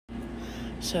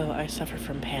So I suffer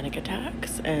from panic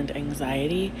attacks and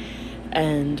anxiety,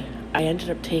 and I ended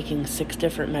up taking 6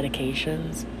 different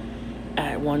medications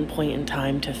at one point in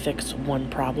time to fix one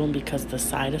problem because the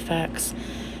side effects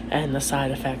and the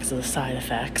side effects of the side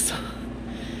effects.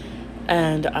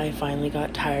 And I finally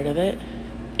got tired of it.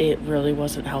 It really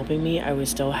wasn't helping me. I was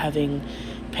still having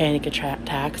panic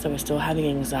attacks, I was still having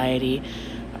anxiety.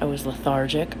 I was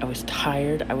lethargic, I was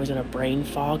tired, I was in a brain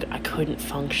fog, I couldn't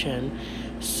function.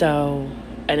 So,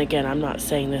 and again, I'm not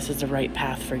saying this is the right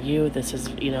path for you. This is,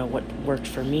 what worked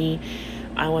for me.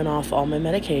 I went off all my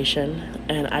medication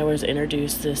and I was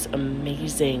introduced this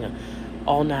amazing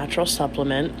all natural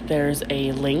supplement. There's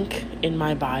a link in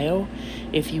my bio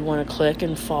if you want to click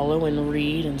and follow and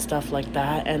read and stuff like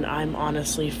that. And I'm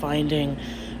honestly finding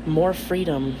more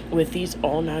freedom with these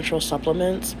all natural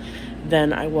supplements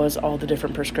than I was all the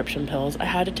different prescription pills I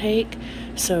had to take.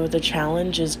 So the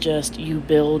challenge is just you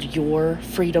build your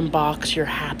freedom box, your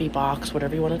happy box,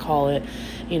 whatever you want to call it.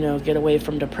 Get away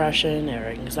from depression or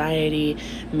anxiety.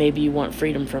 Maybe you want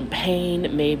freedom from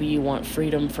pain. Maybe you want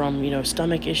freedom from,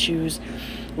 stomach issues.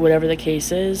 Whatever the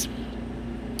case is,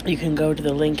 you can go to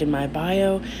the link in my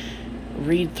bio,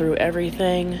 read through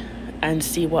everything, and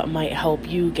see what might help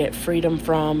you get freedom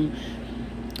from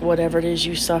whatever it is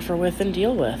you suffer with and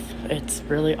deal with. It's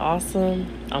really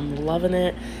awesome. I'm loving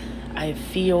it. I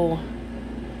feel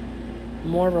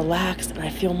more relaxed and I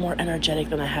feel more energetic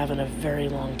than I have in a very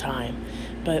long time.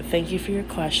 But thank you for your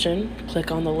question. Click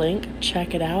on the link,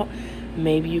 check it out.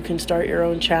 Maybe you can start your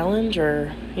own challenge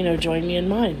or, join me in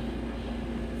mine.